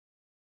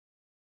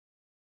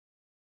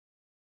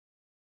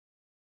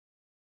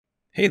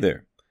Hey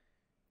there!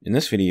 In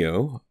this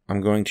video,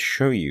 I'm going to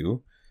show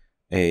you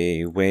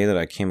a way that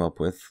I came up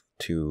with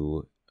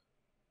to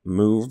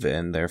move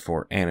and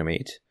therefore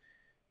animate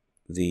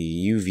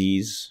the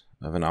UVs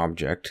of an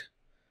object,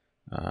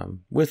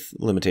 with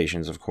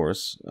limitations of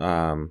course,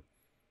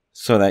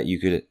 so that you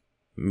could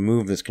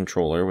move this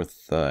controller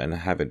with and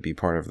have it be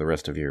part of the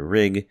rest of your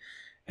rig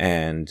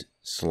and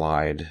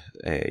slide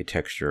a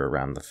texture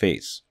around the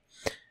face.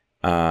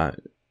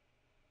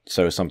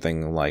 So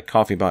something like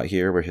CoffeeBot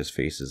here, where his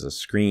face is a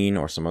screen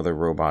or some other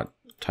robot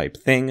type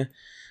thing,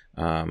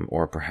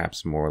 or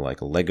perhaps more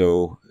like a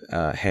Lego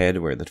head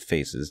where the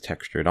face is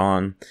textured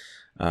on,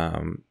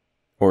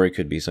 or it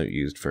could be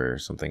used for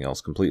something else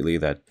completely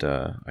that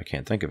I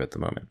can't think of at the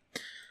moment.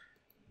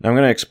 Now I'm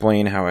going to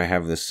explain how I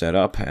have this set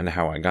up and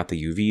how I got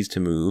the UVs to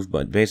move,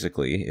 but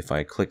basically if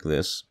I click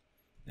this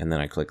and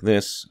then I click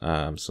this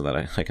so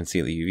that I can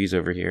see the UVs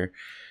over here,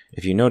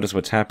 if you notice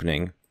what's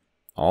happening,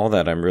 all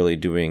that I'm really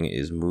doing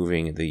is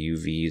moving the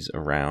UVs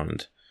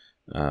around,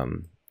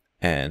 and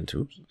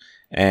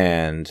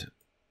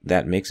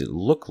that makes it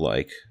look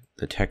like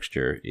the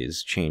texture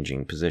is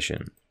changing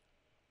position.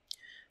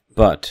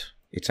 But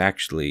it's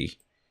actually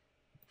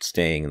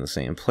staying in the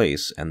same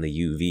place, and the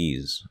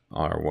UVs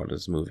are what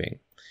is moving.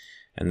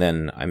 And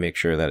then I make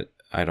sure that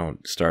I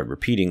don't start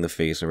repeating the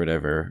face or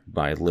whatever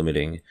by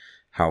limiting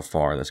how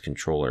far this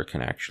controller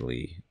can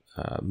actually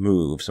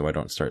move, so I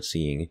don't start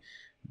seeing,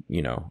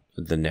 you know,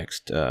 the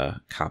next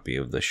copy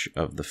of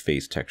the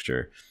face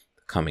texture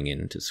coming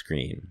into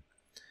screen.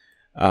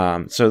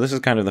 So this is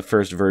kind of the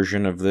first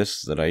version of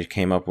this that I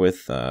came up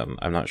with.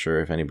 I'm not sure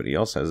if anybody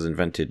else has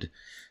invented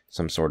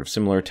some sort of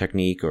similar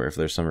technique, or if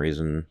there's some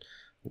reason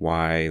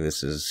why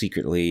this is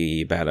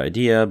secretly a bad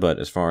idea, but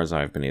as far as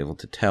I've been able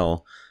to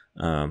tell,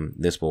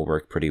 this will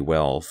work pretty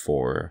well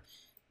for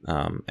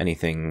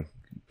anything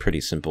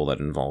pretty simple that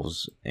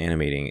involves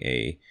animating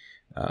a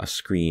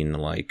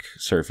screen-like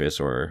surface,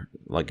 or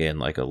again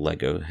like a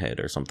Lego head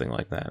or something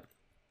like that.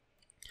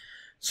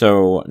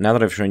 So now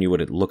that I've shown you what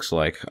it looks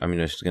like, I'm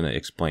just going to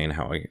explain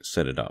how I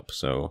set it up.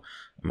 So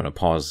I'm going to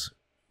pause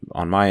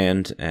on my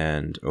end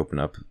and open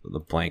up the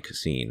blank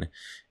scene,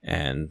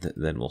 and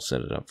then we'll set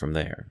it up from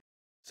there.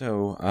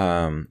 So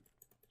I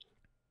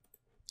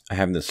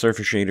have the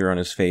surface shader on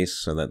his face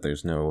so that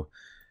there's no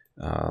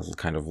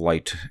kind of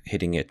light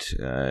hitting it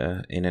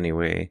in any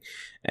way,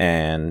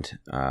 and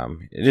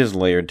it is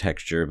layered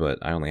texture, but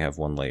I only have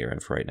one layer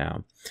in for right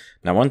now.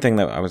 Now, one thing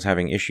that I was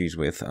having issues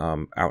with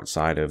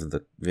outside of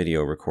the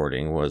video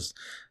recording was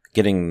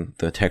getting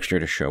the texture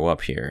to show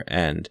up here,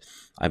 and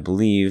I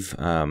believe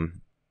that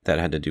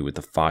had to do with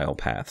the file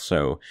path.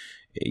 So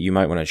you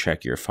might want to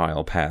check your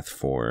file path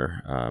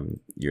for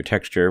your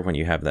texture when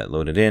you have that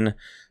loaded in,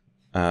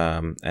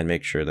 and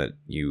make sure that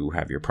you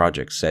have your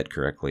project set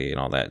correctly and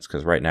all that,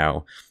 because right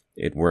now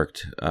it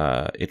worked.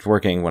 It's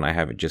working when I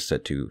have it just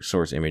set to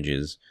source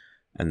images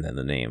and then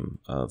the name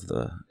of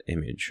the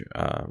image,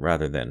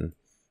 rather than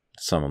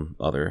some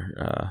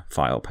other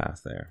file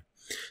path there.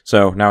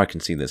 So now I can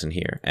see this in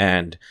here,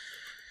 and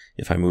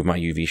if I move my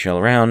UV shell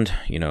around,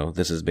 you know,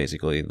 this is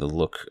basically the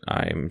look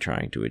I'm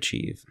trying to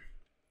achieve.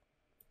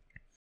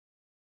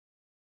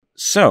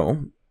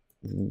 So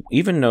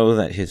even though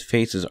that his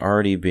face has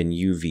already been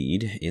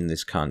UV'd in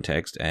this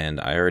context, and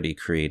I already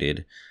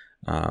created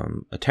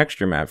a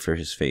texture map for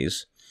his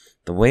face,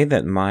 the way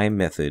that my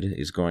method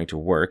is going to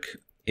work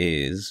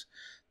is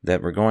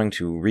that we're going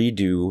to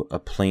redo a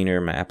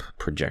planar map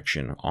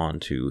projection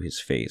onto his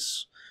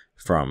face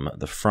from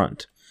the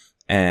front.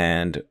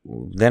 And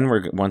then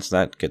once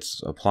that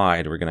gets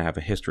applied, we're going to have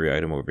a history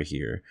item over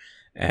here.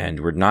 And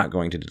we're not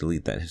going to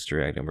delete that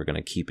history item. We're going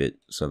to keep it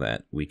so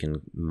that we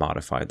can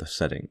modify the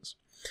settings.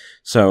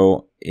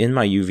 So in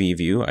my UV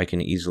view, I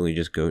can easily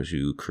just go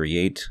to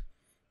create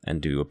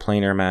and do a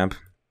planar map.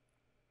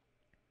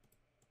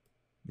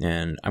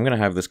 And I'm going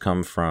to have this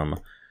come from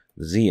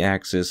the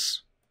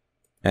Z-axis,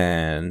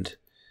 and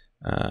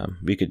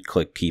we could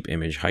click keep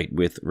image height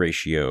width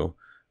ratio,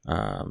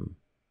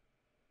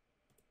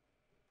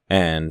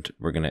 and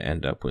we're going to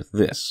end up with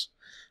this.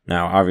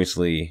 Now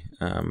obviously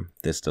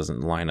this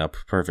doesn't line up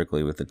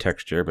perfectly with the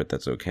texture, but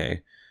that's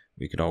okay.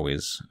 We could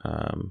always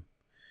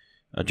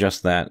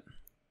adjust that.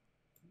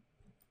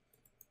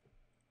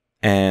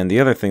 And the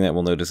other thing that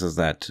we'll notice is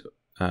that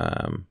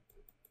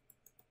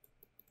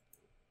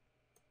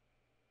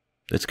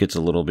this gets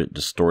a little bit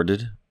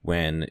distorted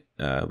when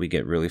we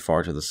get really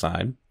far to the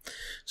side.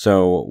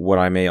 So what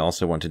I may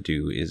also want to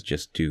do is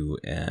just do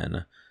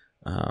an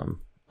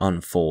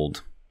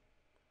unfold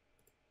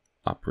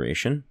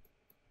operation.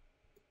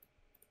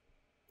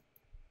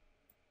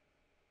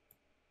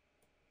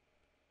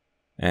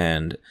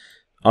 And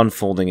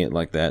unfolding it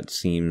like that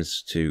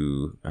seems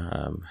to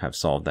have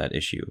solved that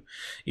issue,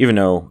 even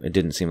though it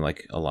didn't seem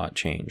like a lot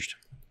changed.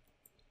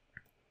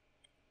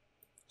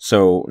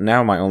 So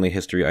now my only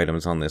history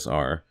items on this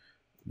are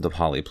the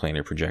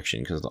polyplanar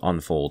projection, because the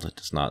unfold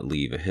does not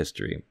leave a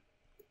history.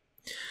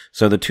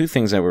 So the two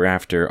things that we're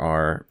after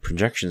are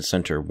projection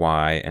center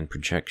Y and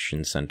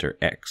projection center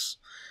X.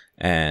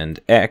 And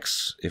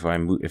X, if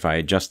I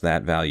adjust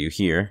that value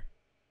here,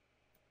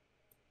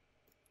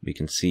 we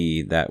can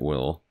see that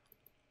will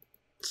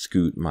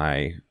scoot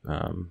my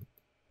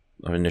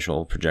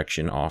initial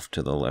projection off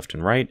to the left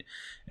and right.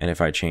 And if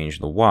I change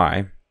the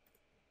Y,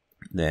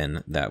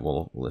 then that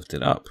will lift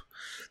it up.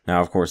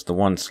 Now, of course, the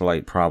one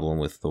slight problem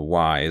with the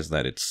Y is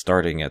that it's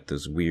starting at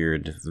this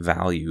weird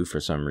value for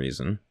some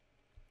reason.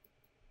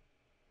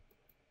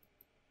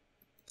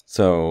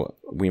 So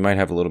we might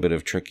have a little bit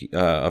of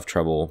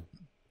trouble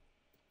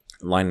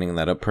lining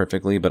that up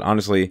perfectly, but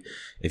honestly,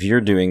 if you're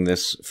doing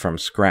this from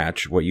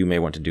scratch, what you may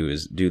want to do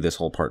is do this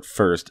whole part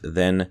first,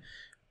 then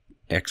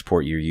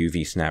export your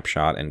UV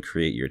snapshot and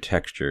create your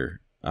texture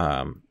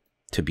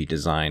to be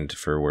designed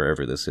for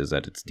wherever this is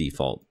at its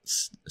default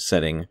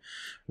setting,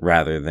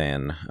 rather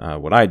than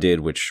what I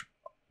did, which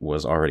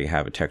was already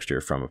have a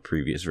texture from a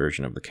previous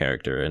version of the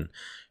character and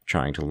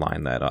trying to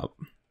line that up.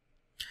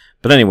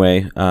 But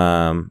anyway,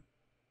 I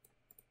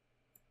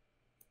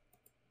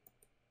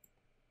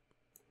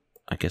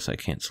guess I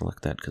can't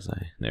select that because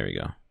there we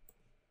go.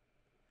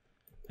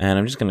 And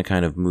I'm just going to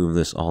kind of move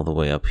this all the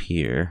way up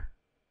here,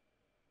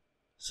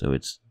 so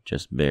it's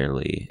just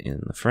barely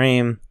in the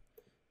frame.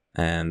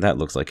 And that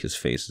looks like his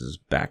face is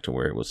back to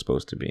where it was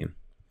supposed to be.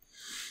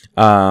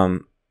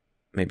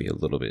 Maybe a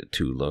little bit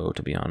too low,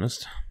 to be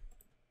honest.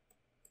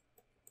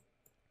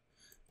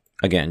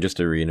 Again, just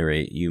to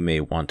reiterate, you may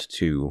want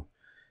to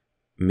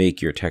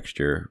make your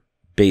texture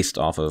based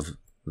off of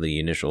the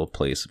initial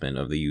placement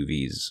of the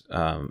UVs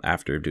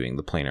after doing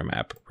the planar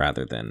map,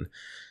 rather than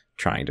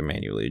trying to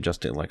manually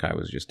adjust it like I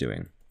was just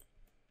doing.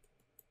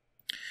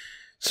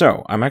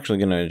 So I'm actually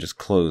going to just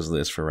close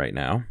this for right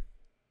now.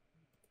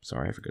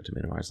 Sorry, I forgot to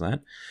minimize that.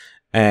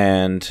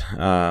 And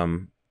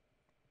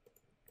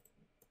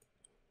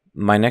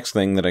my next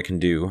thing that I can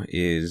do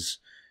is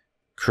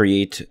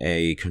create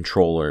a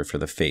controller for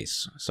the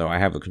face. So I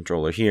have a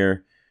controller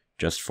here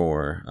just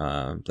for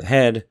the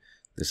head.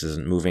 This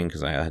isn't moving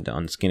because I had to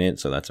unskin it,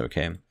 so that's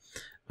okay.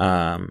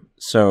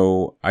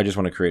 So I just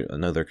want to create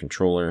another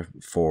controller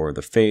for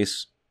the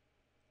face.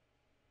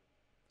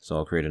 So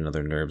I'll create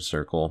another NURB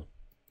circle,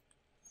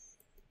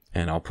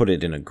 and I'll put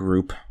it in a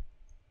group.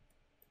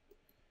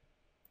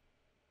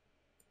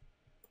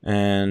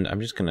 And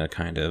I'm just going to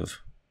kind of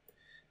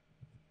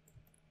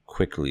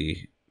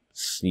quickly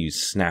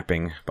use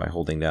snapping by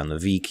holding down the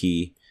V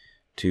key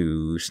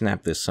to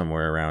snap this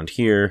somewhere around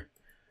here.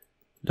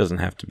 It doesn't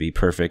have to be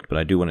perfect, but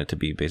I do want it to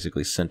be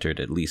basically centered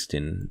at least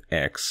in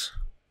X.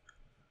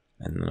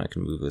 And then I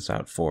can move this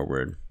out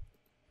forward.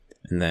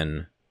 And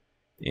then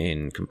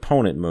in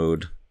component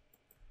mode,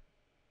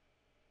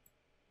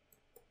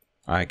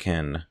 I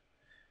can,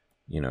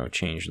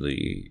 change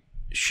the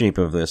shape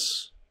of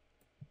this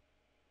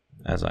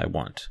as I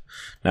want.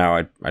 Now,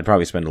 I'd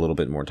probably spend a little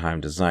bit more time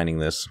designing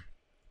this,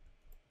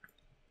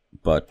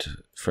 but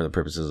for the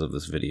purposes of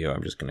this video,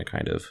 I'm just going to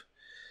kind of,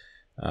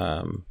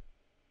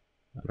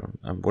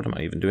 what am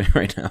I even doing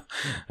right now?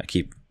 I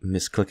keep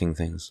misclicking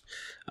things.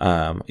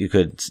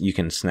 You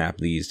can snap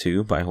these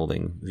two by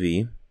holding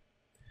V,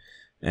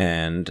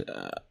 and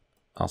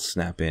I'll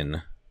snap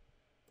in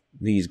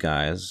these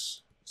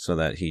guys so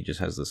that he just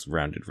has this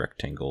rounded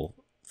rectangle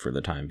for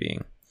the time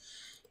being.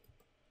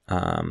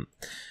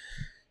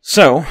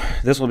 So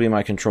this will be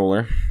my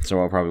controller. So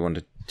I'll probably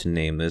want to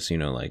name this,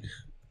 like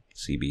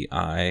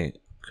CBI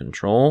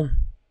control.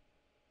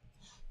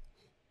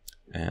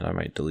 And I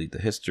might delete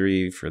the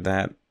history for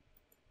that.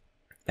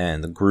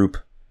 And the group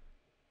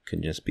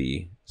can just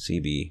be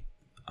CBI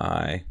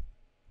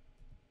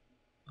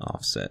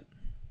offset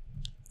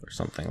or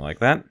something like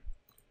that.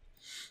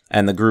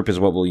 And the group is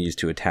what we'll use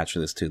to attach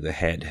this to the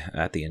head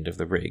at the end of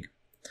the rig.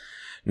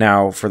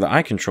 Now, for the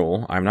eye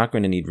control, I'm not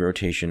going to need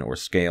rotation or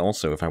scale,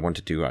 so if I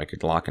wanted to, I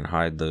could lock and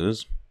hide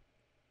those.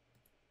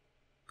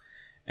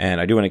 And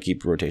I do want to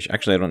keep rotation.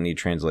 Actually, I don't need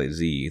translate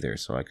Z either,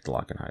 so I could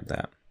lock and hide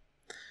that.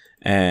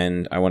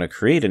 And I want to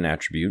create an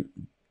attribute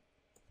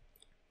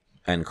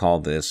and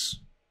call this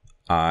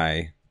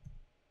eye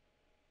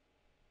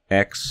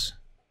X.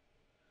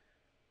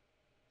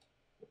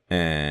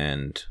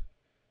 And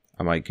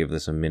I might give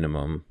this a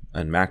minimum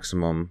and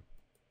maximum.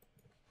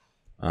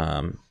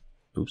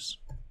 Oops.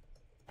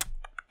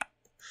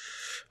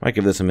 I might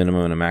give this a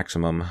minimum and a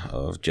maximum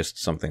of just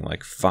something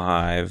like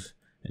 5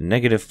 and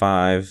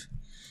 -5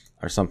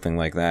 or something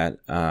like that,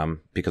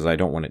 because I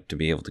don't want it to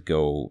be able to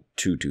go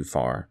too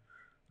far.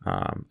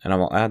 And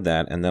I'll add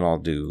that, and then I'll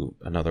do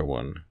another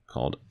one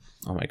called,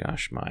 oh my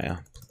gosh, Maya,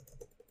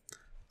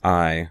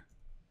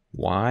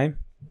 IY,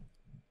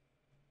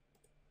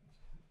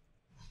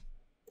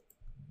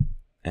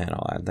 and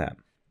I'll add that.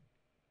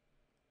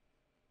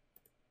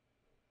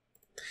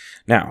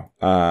 Now,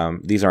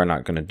 these are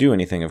not going to do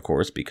anything, of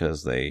course,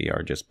 because they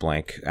are just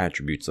blank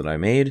attributes that I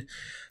made.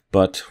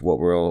 But what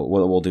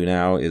we'll do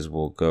now is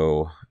we'll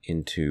go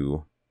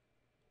into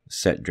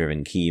set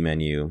driven key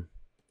menu,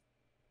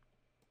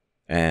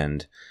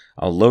 and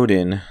I'll load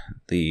in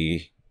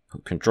the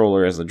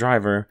controller as the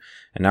driver,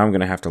 and now I'm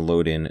going to have to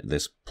load in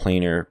this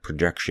planar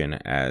projection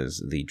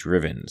as the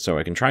driven. So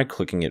I can try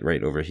clicking it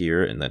right over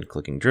here and then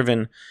clicking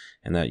driven,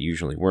 and that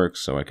usually works,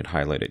 so I could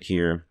highlight it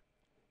here.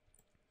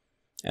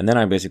 And then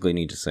I basically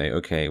need to say,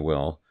 okay,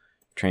 well,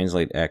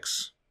 translate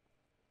X,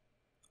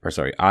 or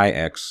sorry,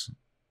 IX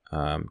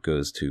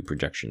goes to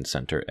projection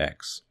center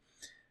X.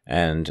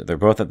 And they're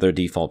both at their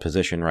default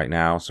position right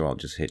now, so I'll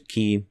just hit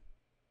key.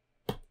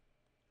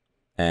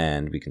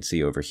 And we can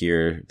see over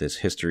here, this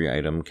history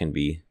item can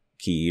be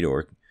keyed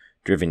or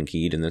driven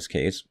keyed in this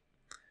case.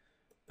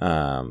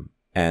 And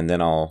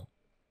then I'll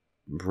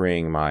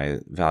bring my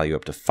value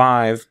up to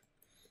 5.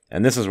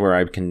 And this is where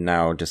I can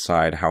now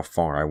decide how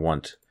far I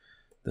want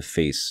the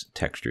face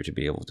texture to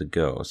be able to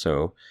go.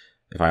 So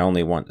if I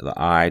only want the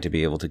eye to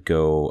be able to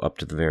go up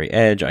to the very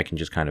edge, I can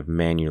just kind of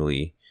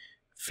manually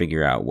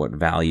figure out what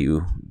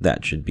value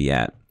that should be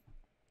at.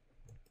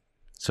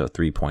 So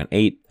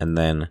 3.8, and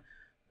then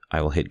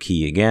I will hit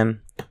key again.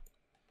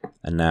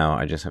 And now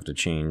I just have to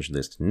change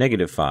this to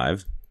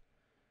 -5,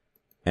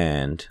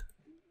 and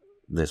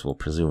this will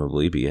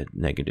presumably be at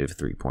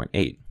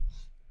 -3.8.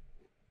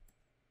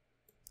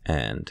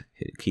 And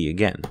hit key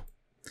again.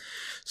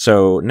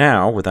 So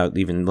now, without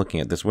even looking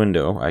at this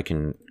window, I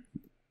can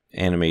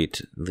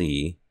animate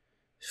the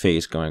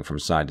face going from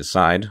side to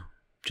side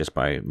just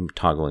by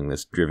toggling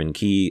this driven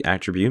key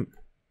attribute.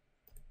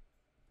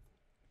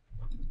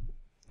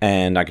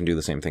 And I can do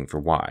the same thing for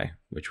Y,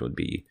 which would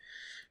be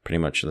pretty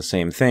much the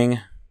same thing.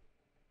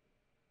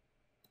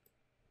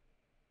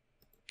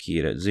 Key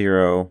it at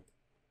 0,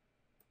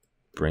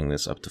 bring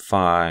this up to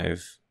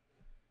 5.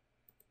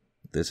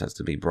 This has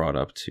to be brought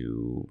up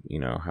to, you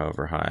know,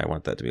 however high I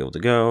want that to be able to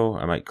go.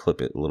 I might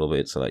clip it a little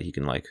bit so that he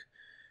can like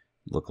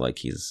look like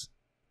he's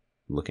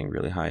looking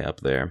really high up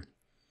there.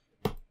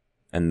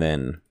 And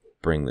then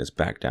bring this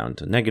back down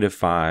to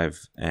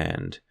 -5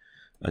 and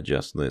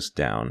adjust this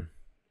down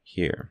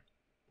here.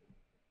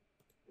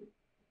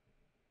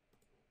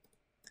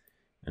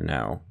 And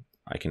now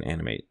I can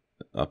animate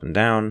up and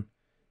down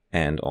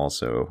and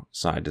also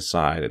side to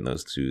side, and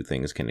those two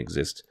things can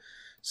exist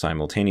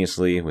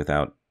simultaneously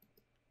without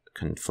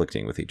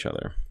conflicting with each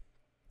other.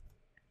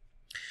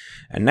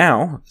 And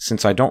now,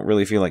 since I don't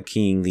really feel like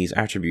keying these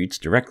attributes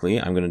directly,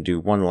 I'm going to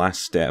do one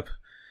last step.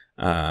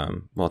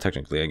 Well,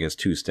 technically, I guess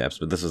 2 steps,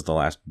 but this is the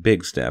last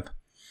big step.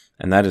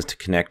 And that is to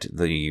connect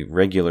the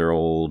regular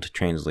old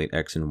translate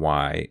X and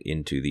Y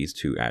into these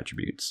 2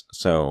 attributes.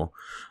 So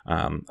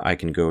I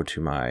can go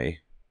to my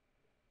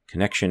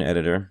connection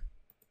editor,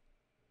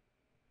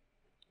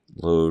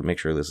 make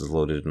sure this is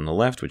loaded on the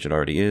left, which it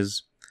already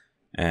is.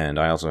 And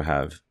I also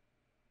have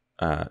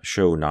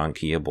show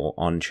non-keyable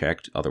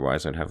unchecked,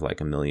 otherwise I'd have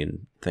like a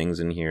million things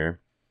in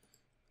here.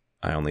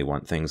 I only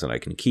want things that I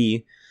can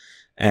key.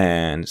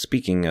 And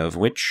speaking of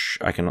which,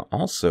 I can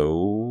also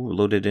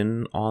load it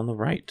in on the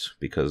right,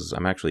 because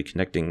I'm actually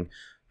connecting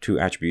 2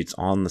 attributes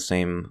on the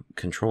same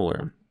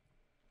controller.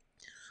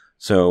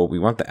 So we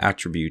want the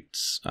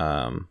attributes, we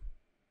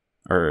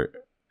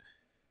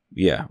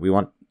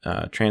want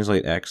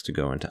translate X to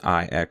go into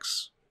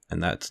IX,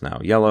 and that's now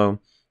yellow,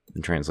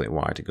 and translate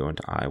Y to go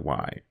into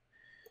IY.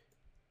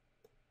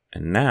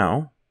 And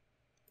now,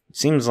 it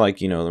seems like,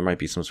 you know, there might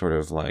be some sort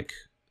of like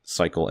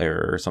cycle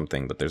error or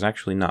something, but there's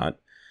actually not.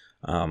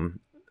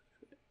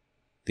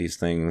 These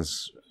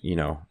things, you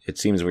know, it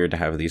seems weird to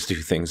have these 2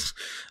 things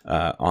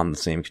on the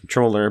same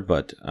controller,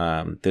 but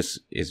this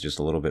is just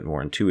a little bit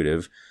more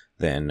intuitive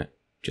than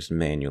just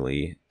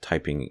manually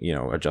typing, you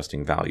know,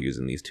 adjusting values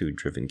in these 2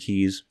 driven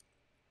keys.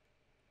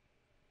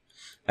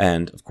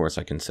 And of course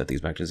I can set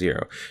these back to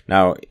 0.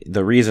 Now,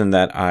 the reason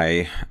that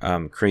I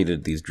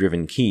created these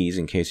driven keys,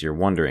 in case you're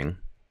wondering,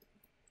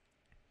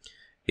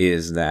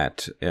 is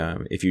that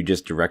if you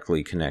just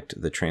directly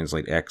connect the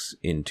translate X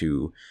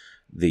into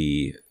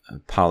the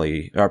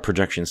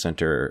projection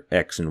center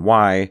X and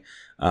Y,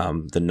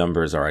 the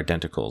numbers are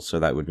identical. So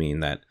that would mean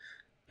that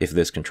if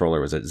this controller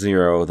was at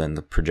 0, then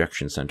the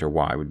projection center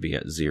Y would be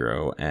at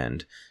 0.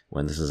 And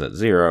when this is at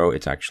 0,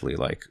 it's actually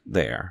like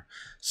there.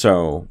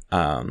 So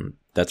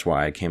that's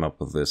why I came up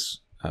with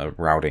this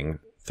routing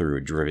through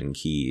a driven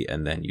key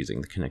and then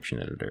using the connection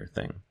editor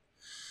thing.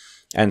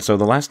 And so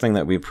the last thing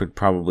that we would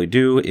probably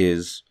do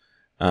is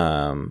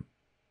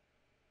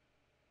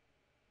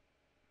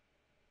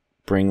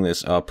bring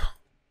this up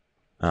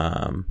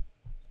and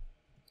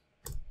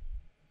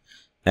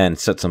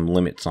set some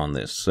limits on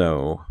this.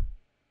 So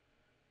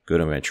go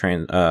to my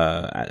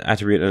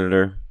attribute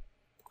editor,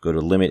 go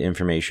to limit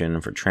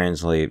information for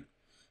translate,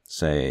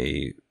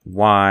 say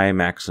Y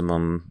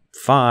maximum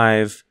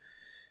 5,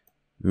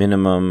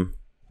 minimum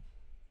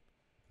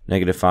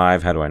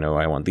 -5. How do I know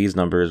I want these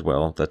numbers?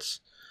 Well,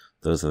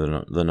 those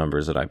are the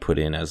numbers that I put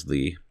in as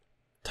the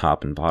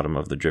top and bottom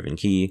of the driven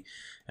key.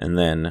 And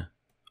then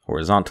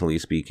horizontally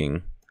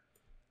speaking,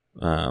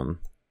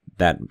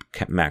 that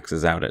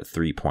maxes out at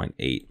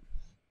 3.8.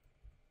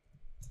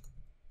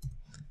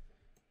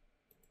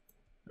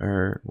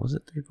 Or was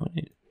it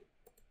 3.8?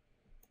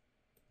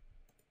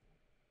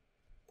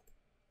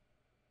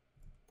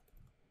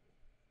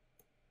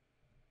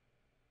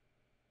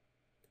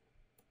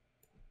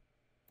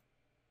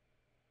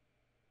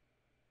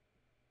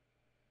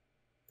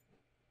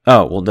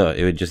 Oh, well, duh,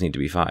 it would just need to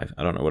be 5.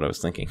 I don't know what I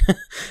was thinking.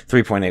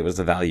 3.8 was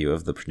the value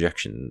of the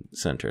projection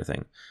center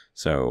thing.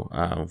 So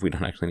we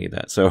don't actually need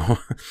that. So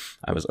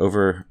I was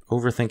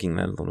overthinking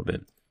that a little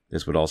bit.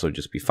 This would also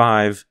just be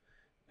 5,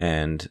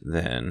 and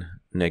then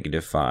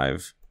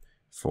 -5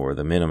 for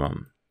the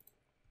minimum.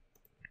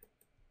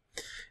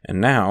 And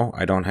now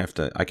I don't have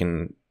to, I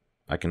can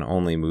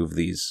only move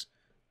these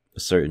a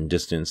certain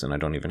distance, and I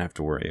don't even have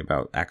to worry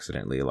about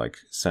accidentally like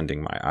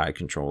sending my eye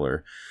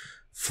controller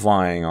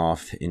flying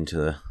off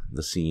into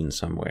the scene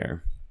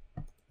somewhere.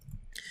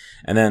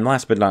 And then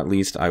last but not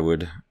least, I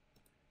would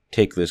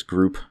take this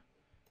group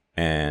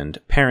and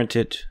parent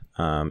it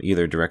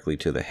either directly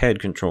to the head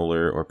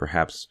controller or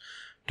perhaps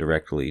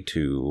directly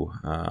to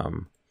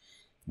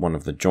one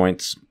of the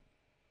joints,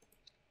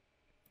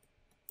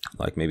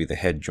 like maybe the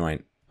head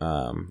joint.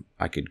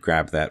 I could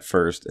grab that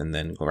first and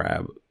then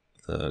grab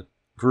the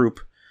group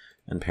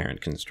and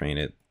parent constrain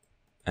it.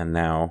 And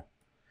now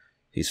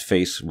his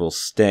face will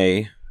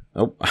stay.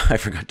 Oh, I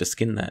forgot to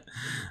skin that.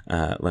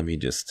 Let me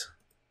just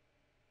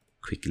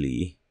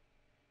quickly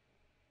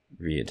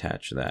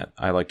reattach that.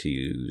 I like to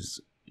use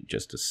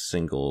just a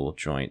single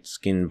joint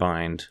skin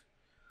bind.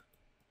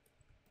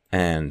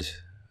 And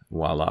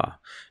voila.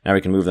 Now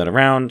we can move that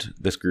around.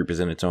 This group is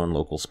in its own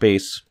local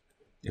space.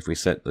 If we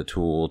set the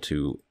tool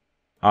to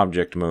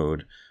object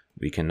mode,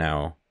 we can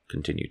now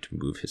continue to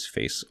move his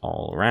face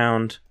all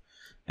around,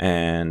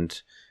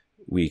 and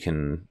we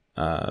can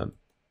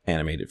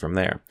animate it from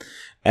there.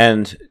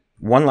 And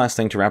one last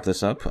thing to wrap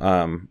this up,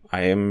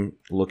 I am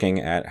looking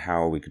at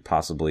how we could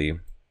possibly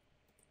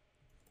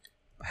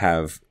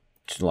have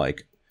to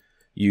like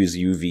use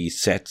UV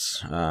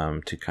sets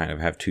to kind of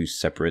have 2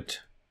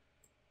 separate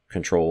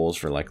controls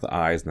for like the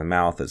eyes and the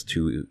mouth as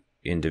 2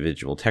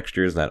 individual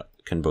textures that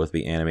can both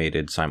be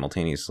animated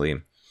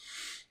simultaneously.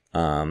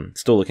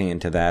 Still looking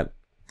into that.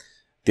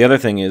 The other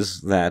thing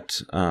is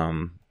that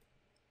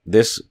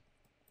this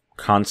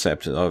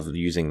concept of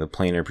using the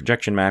planar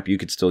projection map, you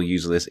could still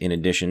use this in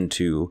addition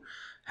to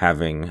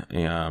having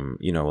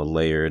you know, a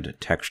layered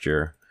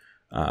texture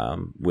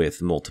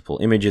with multiple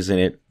images in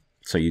it.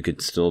 So you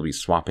could still be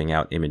swapping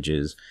out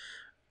images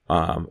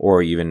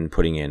or even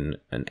putting in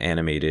an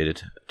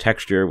animated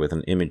texture with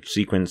an image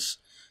sequence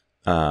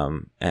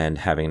and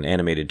having an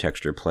animated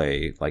texture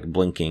play like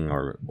blinking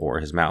or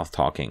his mouth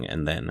talking,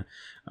 and then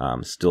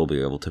still be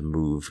able to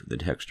move the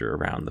texture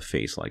around the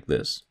face like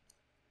this.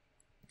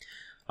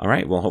 All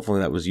right, well,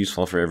 hopefully that was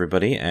useful for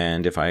everybody,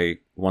 and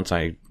once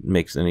I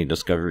make any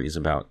discoveries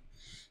about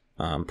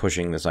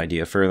pushing this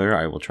idea further,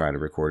 I will try to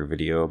record a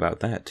video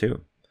about that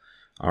too.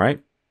 All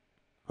right,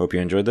 hope you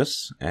enjoyed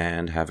this,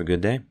 and have a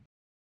good day.